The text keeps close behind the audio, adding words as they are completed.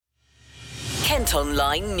Kent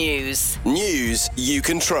Online News. News you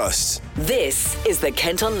can trust. This is the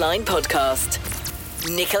Kent Online Podcast.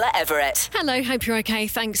 Nicola Everett. Hello, hope you're okay.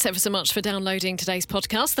 Thanks ever so much for downloading today's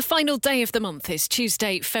podcast. The final day of the month is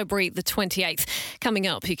Tuesday, February the 28th. Coming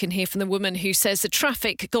up, you can hear from the woman who says the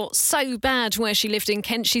traffic got so bad where she lived in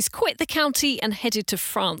Kent, she's quit the county and headed to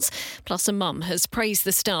France. Plus, a mum has praised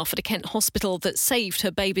the staff at a Kent hospital that saved her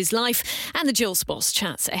baby's life. And the Gills boss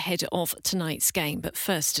chats ahead of tonight's game. But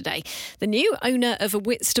first today, the new owner of a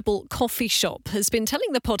Whitstable coffee shop has been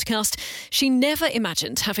telling the podcast she never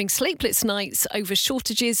imagined having sleepless nights over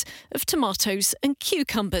shortages of tomatoes and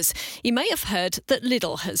cucumbers. You may have heard that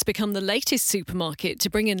Lidl has become the latest supermarket to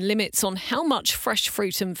bring in limits on how much fresh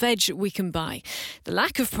fruit and veg we can buy. The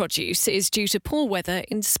lack of produce is due to poor weather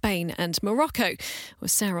in Spain and Morocco. Well,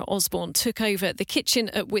 Sarah Osborne took over the kitchen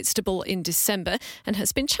at Whitstable in December and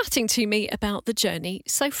has been chatting to me about the journey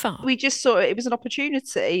so far. We just saw it was an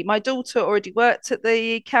opportunity. My daughter already worked at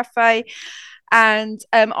the cafe. And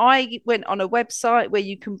I went on a website where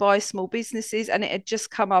you can buy small businesses, and it had just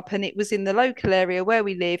come up, and it was in the local area where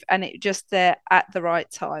we live, and it was just there at the right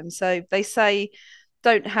time. So they say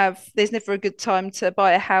there's never a good time to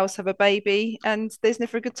buy a house, have a baby, and there's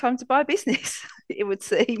never a good time to buy a business, it would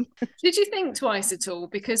seem. Did you think twice at all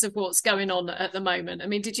because of what's going on at the moment? I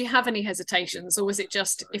mean, did you have any hesitations, or was it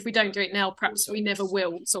just, if we don't do it now, perhaps we never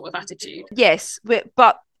will sort of attitude? Yes, but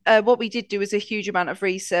what we did do was a huge amount of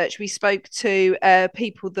research. We spoke to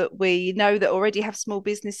people that we know that already have small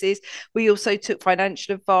businesses. We also took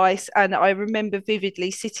financial advice. And I remember vividly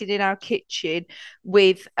sitting in our kitchen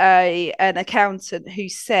with an accountant who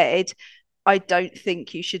said, I don't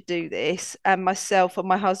think you should do this. And myself and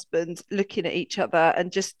my husband looking at each other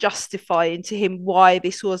and just justifying to him why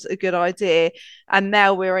this was a good idea. And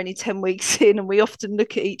now we're only 10 weeks in, and we often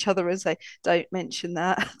look at each other and say, don't mention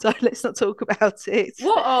that. Let's not talk about it.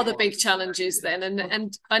 What are the big challenges then?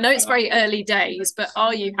 And I know it's very early days, but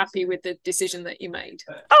are you happy with the decision that you made?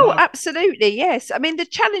 Oh, absolutely. Yes. I mean, the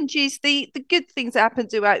challenges, the good things that happen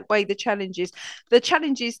do outweigh the challenges. The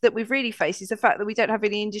challenges that we've really faced is the fact that we don't have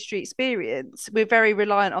any industry experience. We're very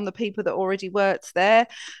reliant on the people that already worked there.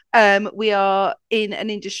 We are in an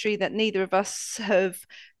industry that neither of us have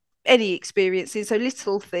any experience in. So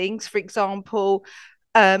little things, for example,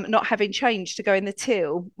 not having change to go in the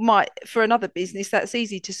till for another business, that's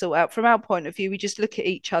easy to sort out. From our point of view, we just look at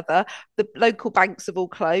each other. The local banks have all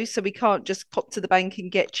closed, so we can't just pop to the bank and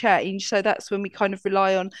get change. So that's when we kind of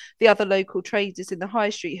rely on the other local traders in the high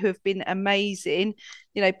street who have been amazing.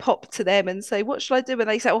 You know, pop to them and say, what should I do? And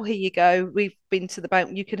they say, oh, here you go. We've been to the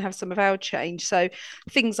bank. You can have some of our change. So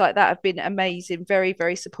things like that have been amazing. Very,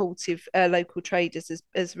 very supportive. Local traders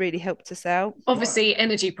has really helped us out. Obviously,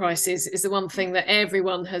 energy prices is the one thing that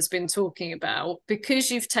everyone has been talking about.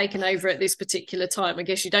 Because you've taken over at this particular time, I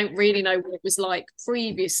guess you don't really know what it was like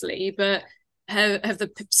previously, but have the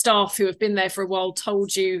staff who have been there for a while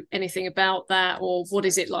told you anything about that, or what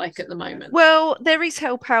is it like at the moment? Well, there is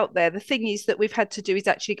help out there. The thing is that we've had to do is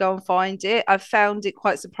actually go and find it. I've found it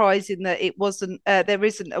quite surprising that there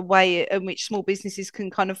isn't a way in which small businesses can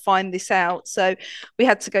kind of find this out. So we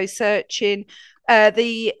had to go searching.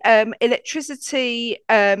 The electricity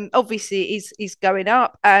obviously is going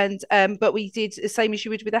up, and but we did the same as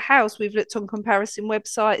you would with a house. We've looked on comparison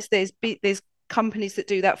websites. There's companies that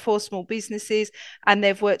do that for small businesses, and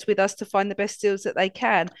they've worked with us to find the best deals that they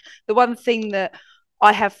can. The one thing that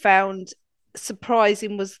I have found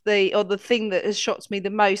surprising was the thing that has shocked me the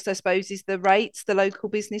most, I suppose, is the rates, the local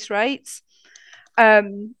business rates.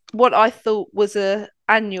 What I thought was a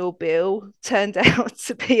annual bill turned out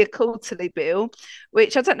to be a quarterly bill,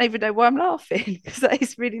 which I don't even know why I'm laughing, because that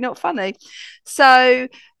is really not funny. So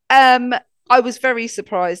I was very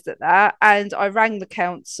surprised at that, and I rang the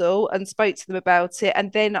council and spoke to them about it.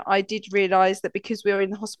 And then I did realise that because we're in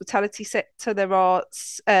the hospitality sector, there are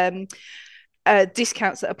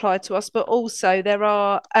discounts that apply to us, but also there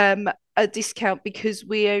are a discount because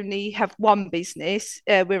we only have one business.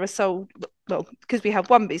 Because we have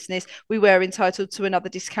one business, we were entitled to another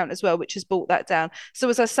discount as well, which has brought that down. So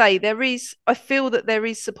as I say, I feel that there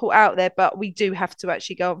is support out there, but we do have to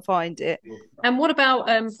actually go and find it. And what about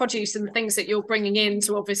produce and things that you're bringing in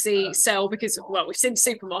to obviously sell? Because, well, we've seen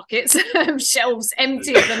supermarkets, shelves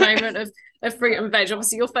empty at the moment of fruit and veg.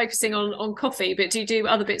 Obviously, you're focusing on coffee, but do you do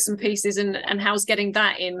other bits and pieces, and how's getting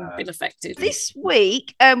that been affected? This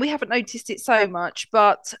week, we haven't noticed it so much,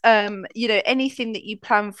 but, anything that you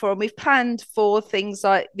plan for, and we've planned for things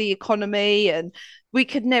like the economy, and we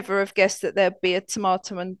could never have guessed that there'd be a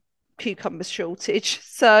tomato and cucumber shortage.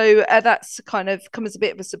 So that's kind of come as a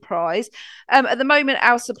bit of a surprise. At the moment,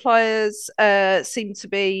 our suppliers seem to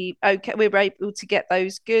be okay. We're able to get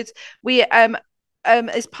those goods. We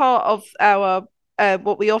as part of our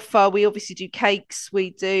what we offer, we obviously do cakes,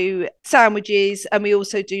 we do sandwiches, and we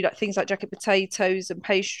also do like things like jacket potatoes and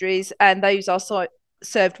pastries, and those are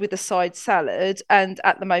served with a side salad. And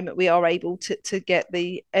at the moment we are able to get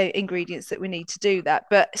the ingredients that we need to do that.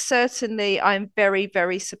 But certainly I'm very,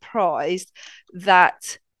 very surprised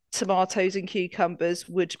that tomatoes and cucumbers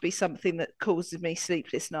would be something that causes me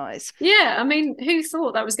sleepless nights. Yeah, I mean, who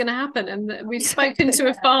thought that was going to happen? And we've spoken to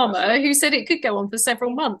a farmer who said it could go on for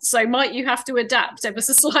several months. So might you have to adapt ever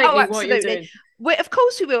so slightly what you're doing? Of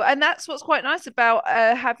course we will. And that's what's quite nice about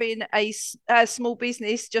having a small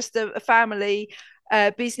business, just a family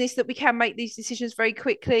business, that we can make these decisions very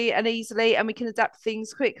quickly and easily, and we can adapt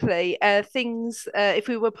things quickly. If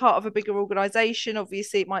we were part of a bigger organisation,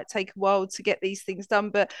 obviously it might take a while to get these things done,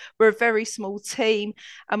 but we're a very small team,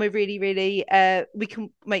 and we're really, really we can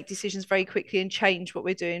make decisions very quickly and change what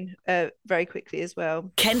we're doing very quickly as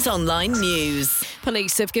well. Kent Online News.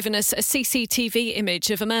 Police have given us a CCTV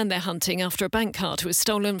image of a man they're hunting after a bank card was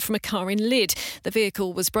stolen from a car in Lyd. The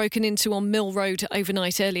vehicle was broken into on Mill Road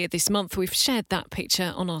overnight earlier this month. We've shared that picture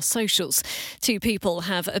on our socials. 2 people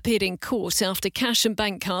have appeared in court after cash and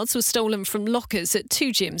bank cards were stolen from lockers at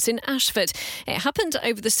 2 gyms in Ashford. It happened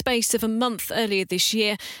over the space of a month earlier this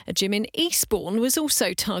year. A gym in Eastbourne was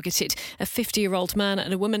also targeted. A 50-year-old man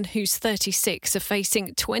and a woman who's 36 are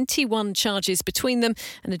facing 21 charges between them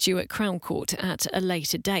and are due at Crown Court at a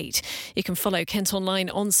later date. You can follow Kent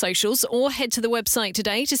Online on socials or head to the website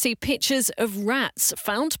today to see pictures of rats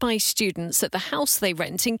found by students at the house they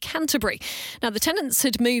rent in Canterbury. Now, the tenants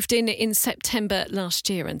had moved in September last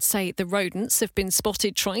year and say the rodents have been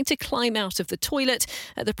spotted trying to climb out of the toilet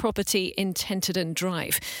at the property in Tenterden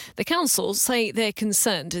Drive. The council say they're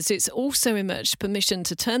concerned as it's also emerged permission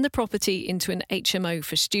to turn the property into an HMO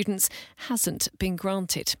for students hasn't been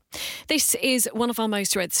granted. This is one of our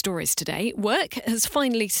most read stories today. Work has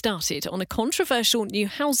finally started on a controversial new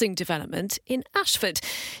housing development in Ashford.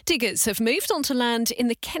 Diggers have moved onto land in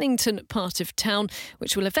the Kennington part of town,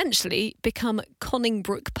 which will eventually become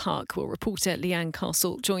Conningbrook Park. Well, reporter Liane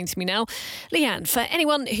Castle joins me now. Liane, for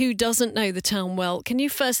anyone who doesn't know the town well, can you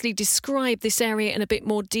firstly describe this area in a bit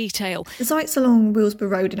more detail? The site's along Wilsborough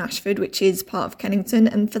Road in Ashford, which is part of Kennington,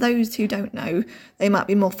 and for those who don't know, they might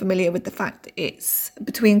be more familiar with the fact that it's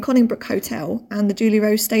between Conningbrook Hotel and the Julie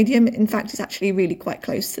Rose Stadium. In fact, it's actually really quite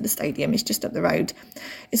close to the stadium. It's just up the road.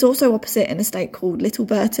 It's also opposite an estate called Little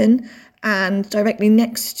Burton, and directly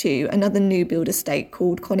next to another new build estate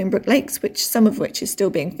called Conningbrook Lakes, some of which is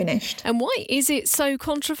still being finished. And why is it so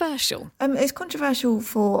controversial? It's controversial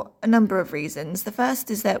for a number of reasons. The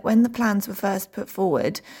first is that when the plans were first put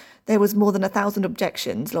forward, there was more than 1,000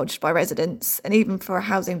 objections lodged by residents, and even for a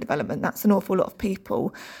housing development, that's an awful lot of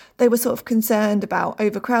people. They were sort of concerned about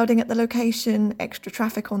overcrowding at the location, extra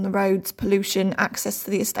traffic on the roads, pollution, access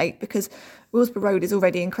to the estate, because Wilsborough Road is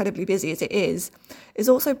already incredibly busy as it is. It's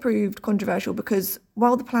also proved controversial because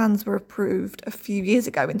while the plans were approved a few years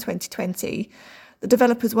ago in 2020, the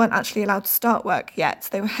developers weren't actually allowed to start work yet.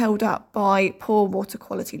 They were held up by poor water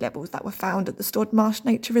quality levels that were found at the Stod Marsh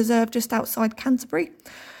Nature Reserve just outside Canterbury.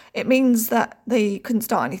 It means that they couldn't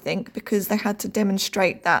start anything because they had to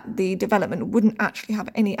demonstrate that the development wouldn't actually have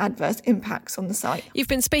any adverse impacts on the site. You've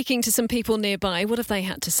been speaking to some people nearby. What have they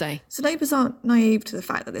had to say? So neighbours aren't naive to the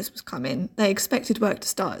fact that this was coming. They expected work to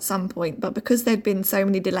start at some point, but because there'd been so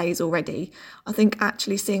many delays already, I think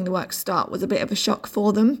actually seeing the work start was a bit of a shock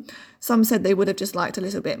for them. Some said they would have just liked a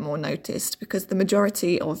little bit more notice because the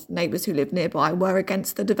majority of neighbours who live nearby were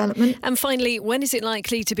against the development. And finally, when is it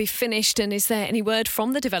likely to be finished, and is there any word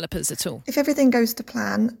from the developers at all? If everything goes to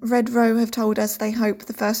plan, Red Row have told us they hope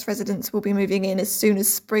the first residents will be moving in as soon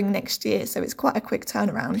as spring next year, so it's quite a quick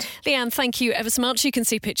turnaround. Liane, thank you ever so much. You can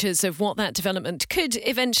see pictures of what that development could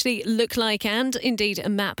eventually look like, and indeed a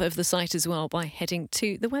map of the site as well, by heading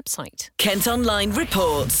to the website. Kent Online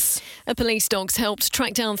reports. A police dog's helped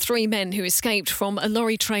track down 3 men who escaped from a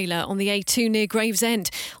lorry trailer on the A2 near Gravesend.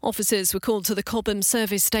 Officers were called to the Cobham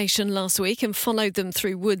service station last week and followed them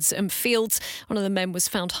through woods and fields. One of the men was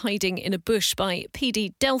found hiding in a bush by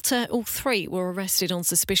PD Delta. All 3 were arrested on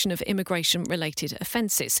suspicion of immigration-related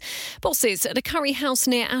offences. Bosses at a curry house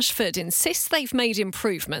near Ashford insist they've made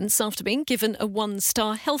improvements after being given a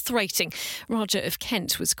 1-star health rating. Raja of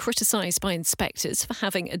Kent was criticised by inspectors for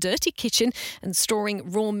having a dirty kitchen and storing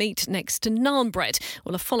raw meat next to naan bread.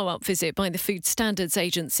 Well, a follow-up clean-up visit by the Food Standards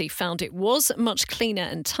Agency found it was much cleaner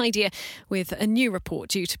and tidier, with a new report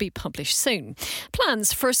due to be published soon.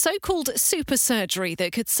 Plans for a so-called super surgery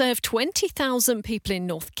that could serve 20,000 people in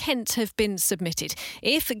North Kent have been submitted.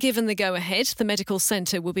 If given the go-ahead, the medical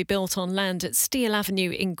centre will be built on land at Steele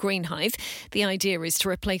Avenue in Greenhive. The idea is to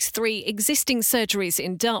replace 3 existing surgeries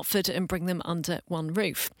in Dartford and bring them under one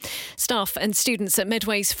roof. Staff and students at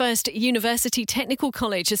Medway's first University Technical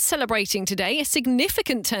College are celebrating today a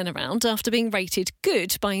significant turnaround after being rated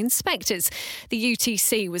good by inspectors. The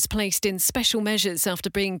UTC was placed in special measures after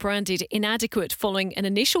being branded inadequate following an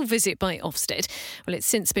initial visit by Ofsted. Well, it's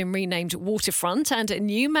since been renamed Waterfront and a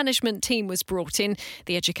new management team was brought in.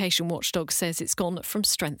 The education watchdog says it's gone from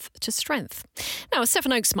strength to strength. Now, a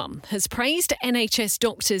Sevenoaks mum has praised NHS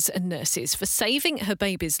doctors and nurses for saving her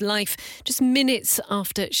baby's life just minutes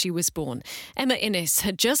after she was born. Emma Innes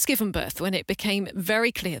had just given birth when it became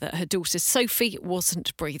very clear that her daughter Sophie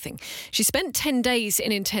wasn't breathing. She spent 10 days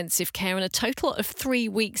in intensive care and a total of 3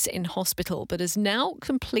 weeks in hospital, but has now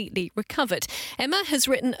completely recovered. Emma has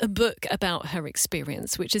written a book about her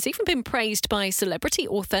experience, which has even been praised by celebrity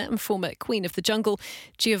author and former Queen of the Jungle,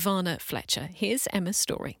 Giovanna Fletcher. Here's Emma's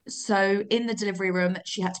story. So in the delivery room,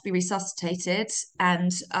 she had to be resuscitated,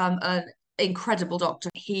 and an incredible doctor,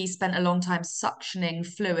 he spent a long time suctioning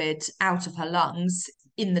fluid out of her lungs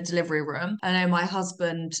in the delivery room. I know my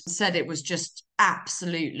husband said it was just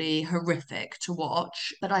absolutely horrific to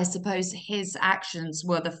watch, but I suppose his actions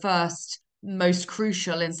were the first most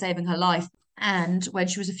crucial in saving her life. And when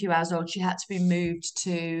she was a few hours old, she had to be moved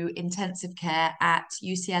to intensive care at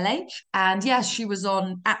UCLH. And yes, she was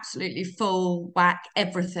on absolutely full whack,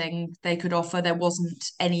 everything they could offer. There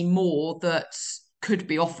wasn't any more that could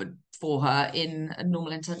be offered for her in a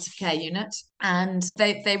normal intensive care unit. And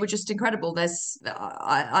they were just incredible.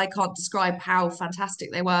 I can't describe how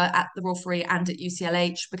fantastic they were at the Royal Free and at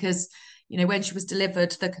UCLH, because when she was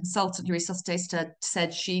delivered, the consultant who resuscitated her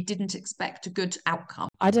said she didn't expect a good outcome.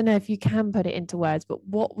 I don't know if you can put it into words, but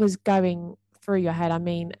what was going through your head? I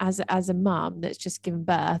mean, as a mum that's just given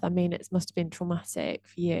birth, I mean, it must have been traumatic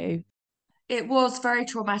for you. It was very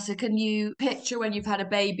traumatic, and you picture when you've had a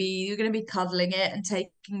baby, you're going to be cuddling it and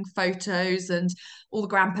taking photos, and all the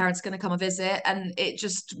grandparents are going to come and visit, and it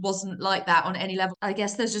just wasn't like that on any level. I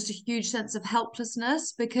guess there's just a huge sense of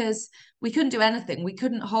helplessness because we couldn't do anything. We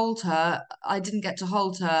couldn't hold her. I didn't get to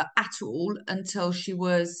hold her at all until she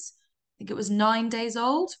was, I think it was 9 days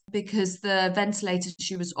old, because the ventilator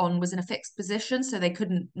she was on was in a fixed position, so they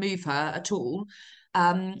couldn't move her at all.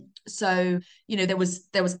 So there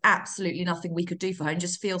was absolutely nothing we could do for her, and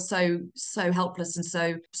just feel so helpless and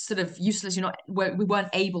so sort of useless. We weren't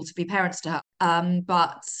able to be parents to her,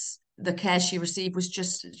 but the care she received was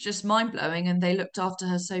just mind-blowing, and they looked after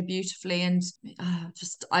her so beautifully, and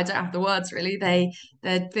I don't have the words really.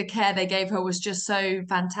 The care they gave her was just so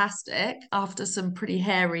fantastic. After some pretty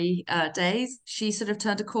hairy days, she sort of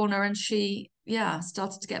turned a corner, and she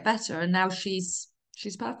started to get better, and now she's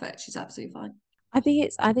perfect. She's absolutely fine. I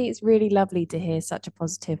think it's really lovely to hear such a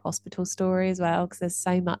positive hospital story as well, because there's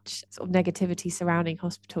so much sort of negativity surrounding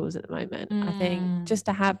hospitals at the moment. I think just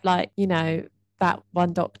to have that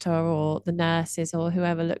one doctor or the nurses or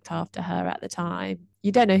whoever looked after her at the time,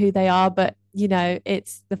 you don't know who they are, but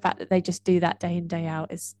it's the fact that they just do that day in, day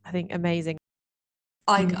out is, I think, amazing.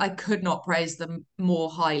 I could not praise them more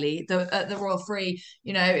highly. At the Royal Free,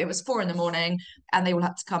 it was 4 a.m, and they all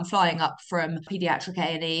had to come flying up from paediatric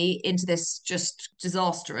A&E into this just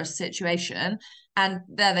disastrous situation. And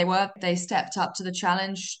there they were. They stepped up to the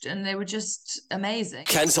challenge, and they were just amazing.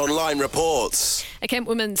 Kent Online reports. A Kent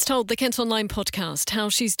woman's told the Kent Online podcast how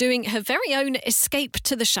she's doing her very own escape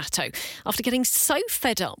to the Chateau after getting so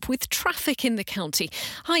fed up with traffic in the county.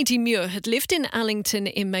 Heidi Muir had lived in Allington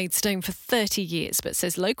in Maidstone for 30 years, but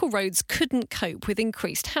says local roads couldn't cope with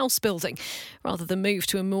increased house building. Rather than move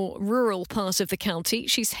to a more rural part of the county,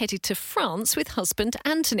 she's headed to France with husband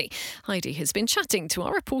Anthony. Heidi has been chatting to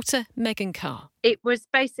our reporter Megan Carr. It was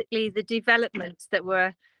basically the developments that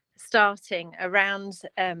were starting around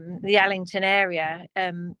the Allington area.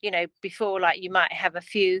 Before, you might have a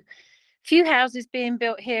few houses being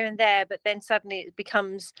built here and there, but then suddenly it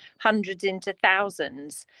becomes hundreds into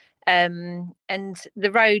thousands. And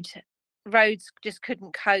the roads just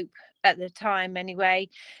couldn't cope at the time anyway.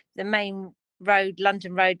 The main road,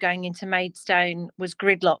 London Road going into Maidstone, was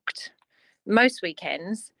gridlocked most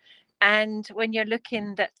weekends. And when you're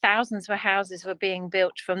looking that thousands of houses were being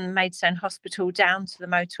built from the Maidstone Hospital down to the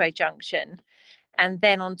motorway junction, and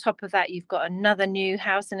then on top of that, you've got another new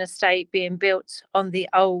housing estate being built on the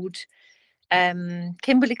old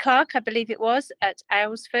Kimberley Clark, I believe it was, at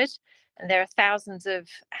Aylesford. And there are thousands of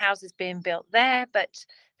houses being built there, but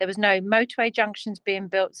There was no motorway junctions being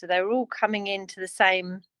built, so they were all coming into the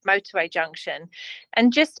same motorway junction,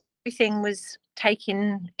 and just everything was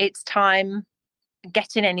taking its time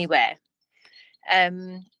getting anywhere.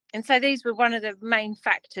 And so these were one of the main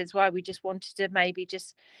factors why we just wanted to maybe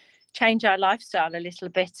just change our lifestyle a little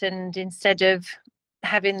bit, and instead of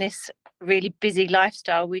having this really busy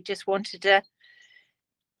lifestyle, we just wanted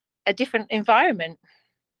a different environment.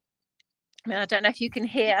 I mean, I don't know if you can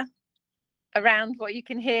hear around what you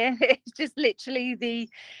can hear. It's just literally the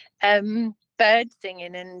birds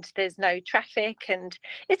singing, and there's no traffic, and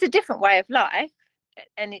it's a different way of life,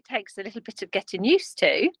 and it takes a little bit of getting used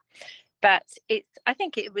to, but I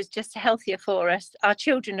think it was just healthier for us. Our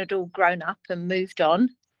children had all grown up and moved on,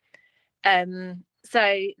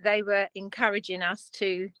 so they were encouraging us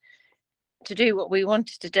to do what we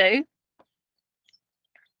wanted to do.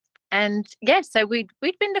 And yeah, so we'd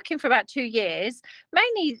been looking for about 2 years,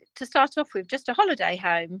 mainly to start off with just a holiday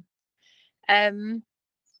home, and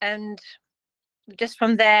just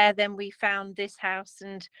from there, then we found this house,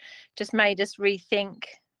 and just made us rethink,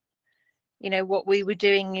 what we were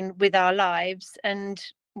doing with our lives, and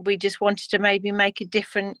we just wanted to maybe make a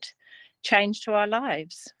different change to our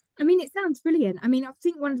lives. I mean, it sounds brilliant. I mean, I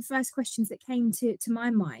think one of the first questions that came to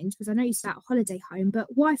my mind was, I know you said about a holiday home, but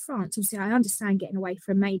why France? Obviously, I understand getting away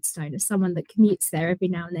from Maidstone as someone that commutes there every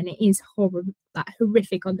now and then. It is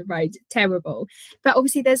horrific on the road, terrible. But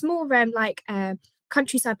obviously, there's more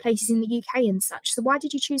countryside places in the UK and such. So why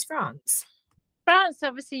did you choose France? France,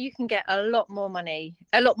 obviously, you can get a lot more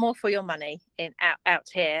for your money out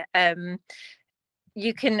here.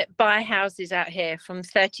 You can buy houses out here from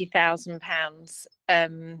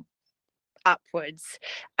 £30,000 upwards.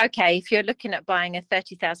 Okay, if you're looking at buying a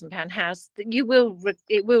 £30,000 house,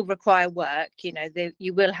 it will require work.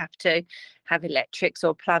 You will have to have electrics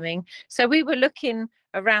or plumbing. So we were looking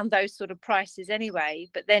around those sort of prices anyway.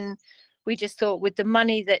 But then we just thought, with the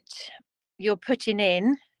money that you're putting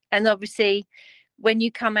in, and obviously when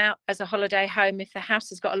you come out as a holiday home, if the house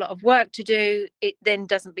has got a lot of work to do, it then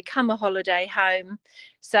doesn't become a holiday home.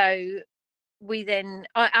 So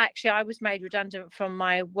I was made redundant from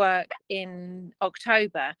my work in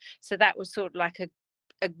October. So that was sort of like a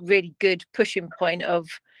really good pushing point of,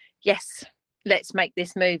 yes, let's make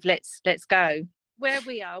this move. Let's go. Where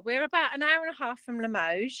we are, we're about an hour and a half from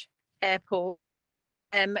Limoges Airport.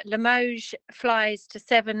 Limoges flies to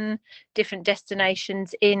 7 different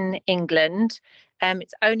destinations in England.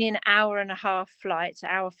 It's only an hour and a half flight,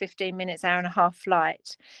 hour 15 minutes, hour and a half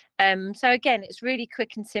flight. So again, it's really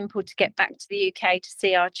quick and simple to get back to the UK to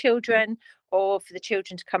see our children, or for the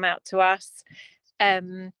children to come out to us.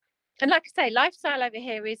 And like I say, lifestyle over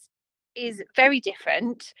here is very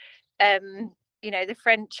different. The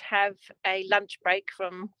French have a lunch break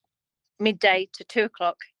from midday to 2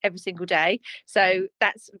 o'clock every single day, so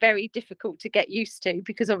that's very difficult to get used to,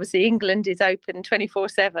 because obviously England is open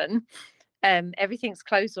 24/7. Everything's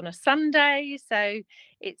closed on a Sunday, so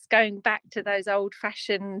it's going back to those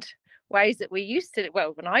old-fashioned ways that we used to,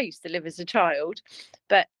 when I used to live as a child.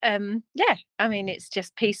 But it's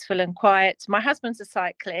just peaceful and quiet. My husband's a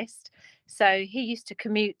cyclist, so he used to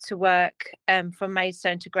commute to work from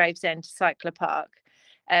Maidstone to Gravesend to Cycler Park,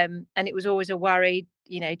 and it was always a worry.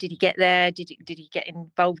 Did he get there? Did he get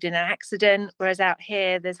involved in an accident? Whereas out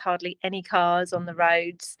here, there's hardly any cars on the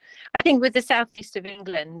roads. I think with the southeast of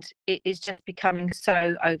England, it is just becoming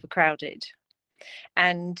so overcrowded.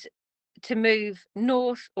 And to move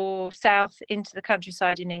north or south into the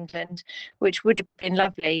countryside in England, which would have been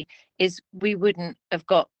lovely, is we wouldn't have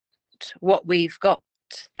got what we've got,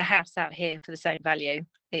 the house out here, for the same value.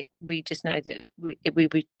 We just know that we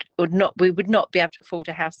would not be able to afford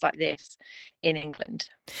a house like this in England.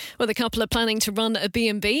 Well, the couple are planning to run a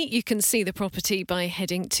B&B. You can see the property by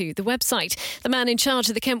heading to the website. The man in charge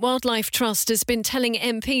of the Kent Wildlife Trust has been telling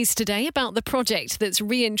MPs today about the project that's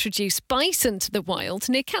reintroduced bison to the wild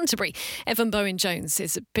near Canterbury. Evan Bowen-Jones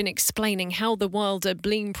has been explaining how the Wilder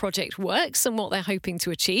Bleam project works and what they're hoping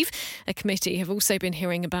to achieve. A committee have also been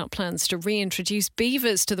hearing about plans to reintroduce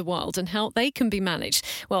beavers to the wild and how they can be managed.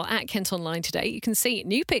 Well, at Kent Online today, you can see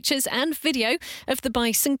new pictures and video of the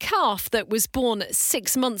bison calf that was born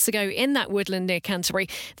 6 months ago in that woodland near Canterbury.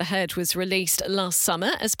 The herd was released last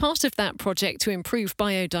summer as part of that project to improve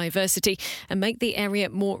biodiversity and make the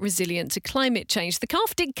area more resilient to climate change. The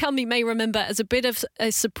calf did come, you may remember, as a bit of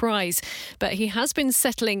a surprise, but he has been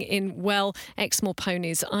settling in well. Exmoor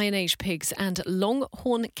ponies, Iron Age pigs and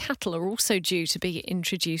Longhorn cattle are also due to be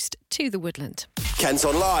introduced to the Woodland. Kent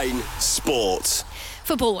Online Sport.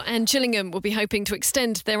 Football, and Gillingham will be hoping to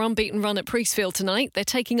extend their unbeaten run at Priestfield tonight. They're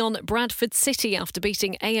taking on Bradford City after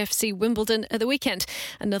beating AFC Wimbledon at the weekend.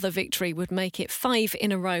 Another victory would make it 5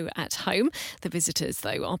 in a row at home. The visitors,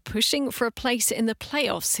 though, are pushing for a place in the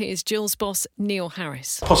playoffs. Here's Gills boss Neil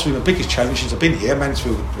Harris. Possibly the biggest challenge since I've been here.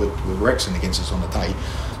 Mansfield were excellent against us on the day,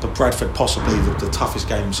 but Bradford possibly the toughest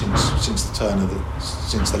game since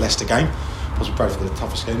the Leicester game. Possibly Bradford the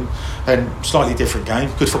toughest game, and slightly different game.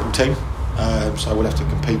 Good football team. So we'll have to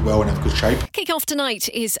compete well and have good shape. Kick-off tonight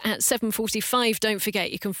is at 7:45. Don't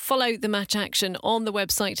forget, you can follow the match action on the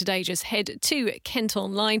website today. Just head to Kent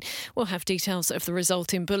Online. We'll have details of the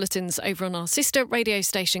result in bulletins over on our sister radio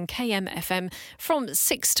station KMFM from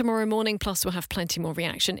 6 tomorrow morning. Plus, we'll have plenty more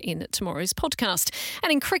reaction in tomorrow's podcast.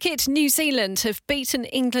 And in cricket, New Zealand have beaten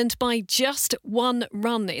England by just 1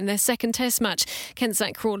 run in their second Test match. Kent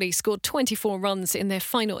Zach Crawley scored 24 runs in their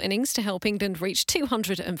final innings to help England reach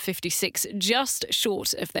 256. Just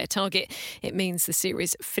short of their target. It means the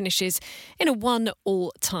series finishes in a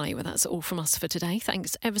 1-1 tie. Well, that's all from us for today.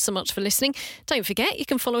 Thanks ever so much for listening. Don't forget, you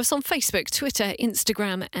can follow us on Facebook, Twitter,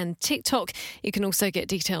 Instagram and TikTok. You can also get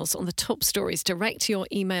details on the top stories direct to your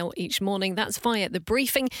email each morning. That's via the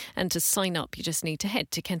briefing. And to sign up, you just need to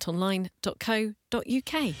head to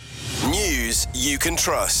kentonline.co.uk. News you can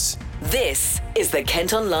trust. This is the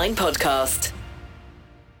Kent Online Podcast.